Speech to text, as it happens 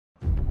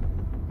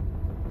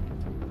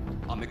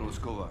I'm Nicholas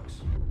Kovacs.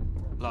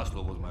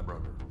 Laszlo was my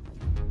brother.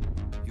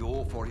 You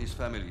owe for his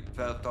family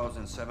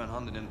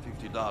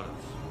 $12,750.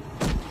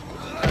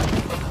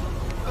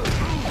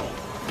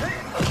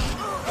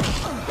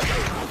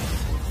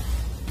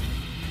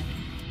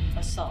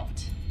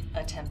 Assault,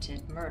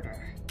 attempted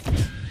murder,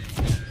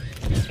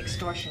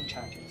 extortion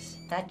charges.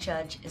 That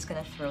judge is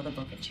gonna throw the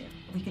book at you.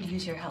 We could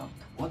use your help.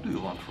 What do you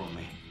want from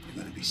me?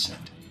 You're gonna be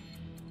sent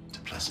to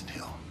Pleasant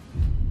Hill.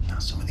 Now,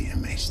 some of the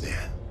inmates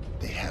there,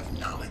 they have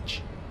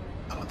knowledge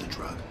about the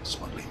drug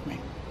smuggling ring.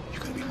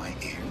 You're gonna be my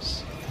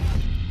ears,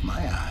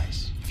 my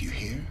eyes. If you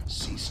hear,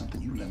 see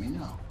something, you let me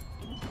know.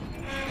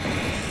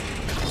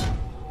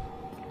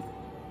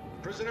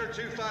 Prisoner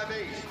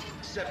 258,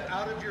 step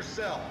out of your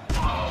cell.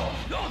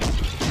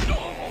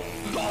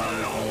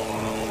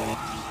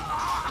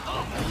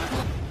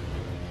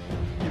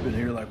 You've been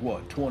here like,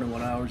 what,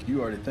 21 hours?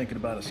 You already thinking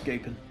about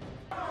escaping?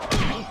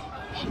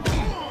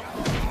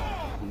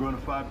 We're going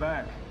to fight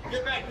back.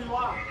 Get back, you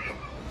are.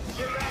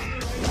 Get back,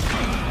 you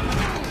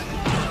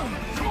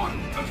Come on,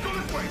 let's go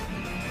this way.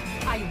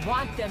 I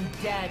want them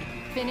dead.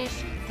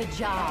 Finish the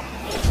job.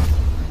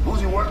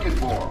 Who's he working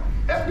for?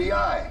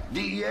 FBI?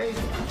 DEA?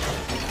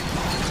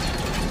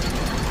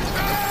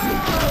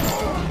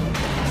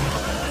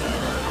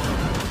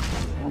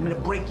 Want me to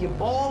break your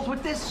balls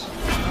with this?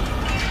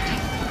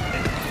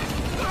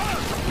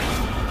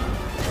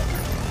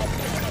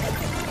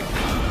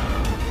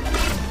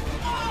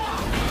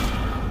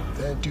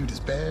 That dude is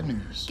bad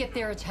news. Get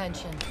their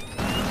attention.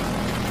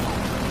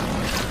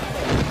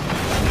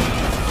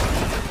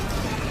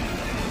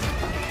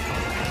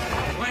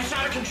 Place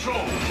out of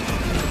control.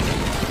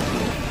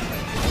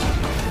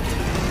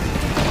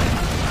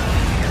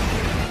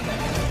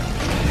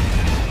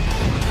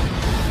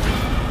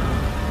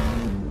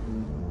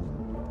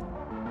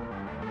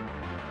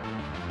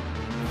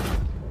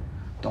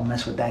 Don't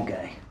mess with that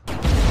guy.